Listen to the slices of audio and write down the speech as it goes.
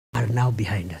are now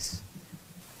behind us.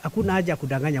 Hakuna haja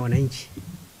kudanganya wananchi.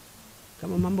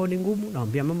 Kama mambo ni ngumu,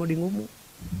 naambia mambo ni ngumu.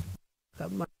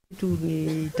 Kama kitu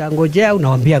ni tangojea,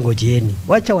 unawaambia ngojeeni.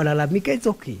 Wacha walalamike, it's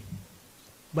okay.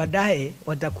 Baadaye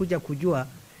watakuja kujua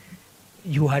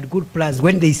you had good plans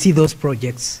when they see those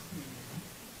projects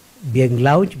being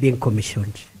launched, being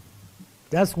commissioned.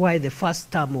 That's why the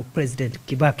first term of President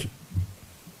Kibaki,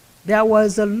 there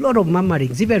was a lot of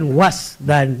murmurings, even worse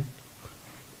than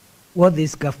what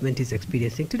this government is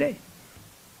experiencing today.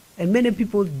 And many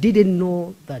people didn't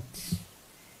know that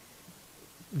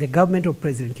the government of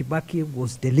President Kibaki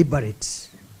was deliberate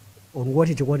on what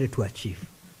it wanted to achieve.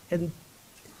 And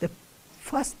the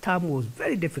first term was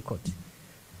very difficult.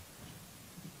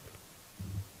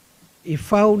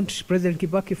 President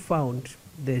Kibaki found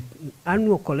the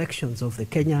annual collections of the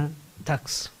Kenya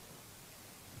tax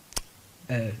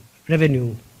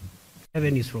revenues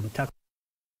from tax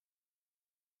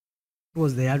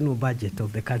was the annual budget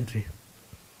of the country.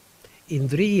 In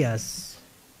 3 years,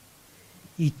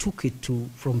 he took it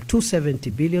from 270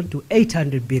 billion to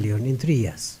 800 billion in 3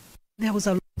 years. There was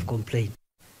a lot of complaint.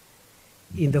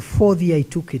 In the 4th year, he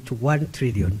took it to 1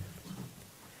 trillion.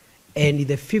 And in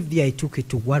the 5th year, he took it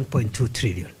to 1.2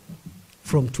 trillion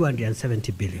from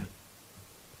 270 billion.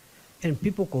 And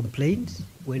people complained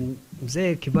when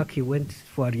Mzee Kibaki went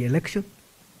for a re-election.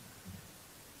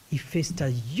 He faced a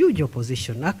huge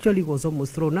opposition. Actually, was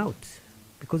almost thrown out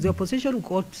because the opposition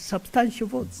got substantial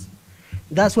votes.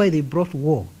 That's why they brought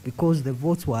war, because the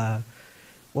votes were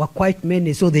quite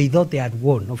many, so they thought they had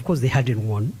won. Of course, they hadn't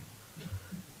won.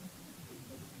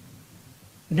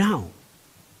 Now,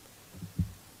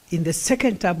 in the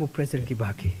second term of President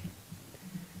Kibaki,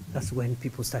 that's when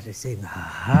people started saying,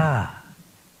 aha,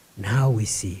 now we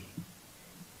see.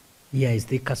 Here is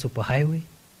the Super Highway,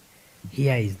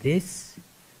 here is this,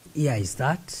 here is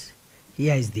that,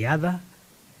 here is the other.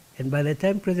 And by the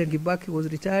time President Kibaki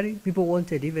was retiring, people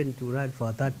wanted even to run for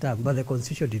a third term, but the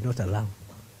Constitution did not allow.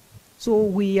 So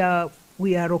we are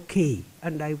okay,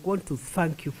 and I want to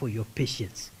thank you for your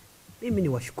patience. Mimi ni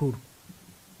washukuru.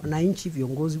 Wananchi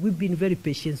viongozi, we've been very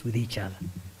patient with each other.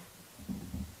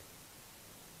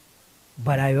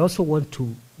 But I also want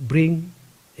to bring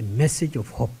a message of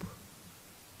hope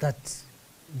that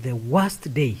the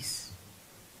worst days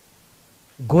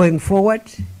going forward,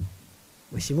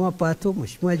 Mheshimiwa Pato,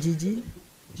 Mheshimiwa Gigi,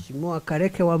 Mheshimiwa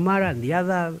Kareke Wamara, and the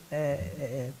other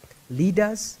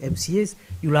leaders, MCAs,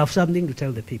 you'll have something to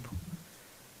tell the people.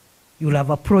 You'll have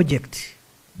a project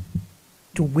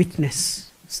to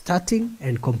witness starting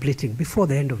and completing before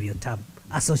the end of your term,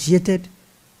 associated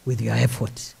with your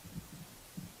efforts.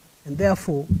 And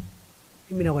therefore,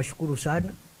 mimi nawashukuru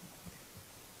sana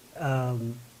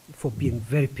for being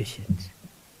very patient.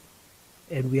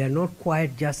 And we are not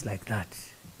quite just like that.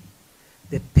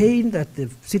 The pain that the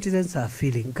citizens are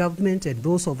feeling, government and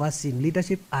those of us in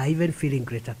leadership are even feeling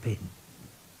greater pain,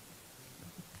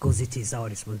 because it is our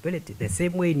responsibility. The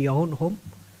same way in your own home,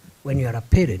 when you are a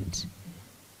parent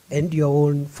and your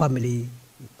own family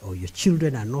or your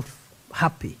children are not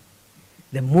happy,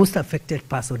 the most affected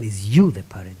person is you, the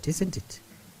parent, isn't it?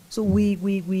 So we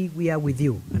are with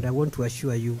you, and I want to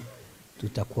assure you,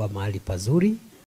 tutakuwa mahali pazuri.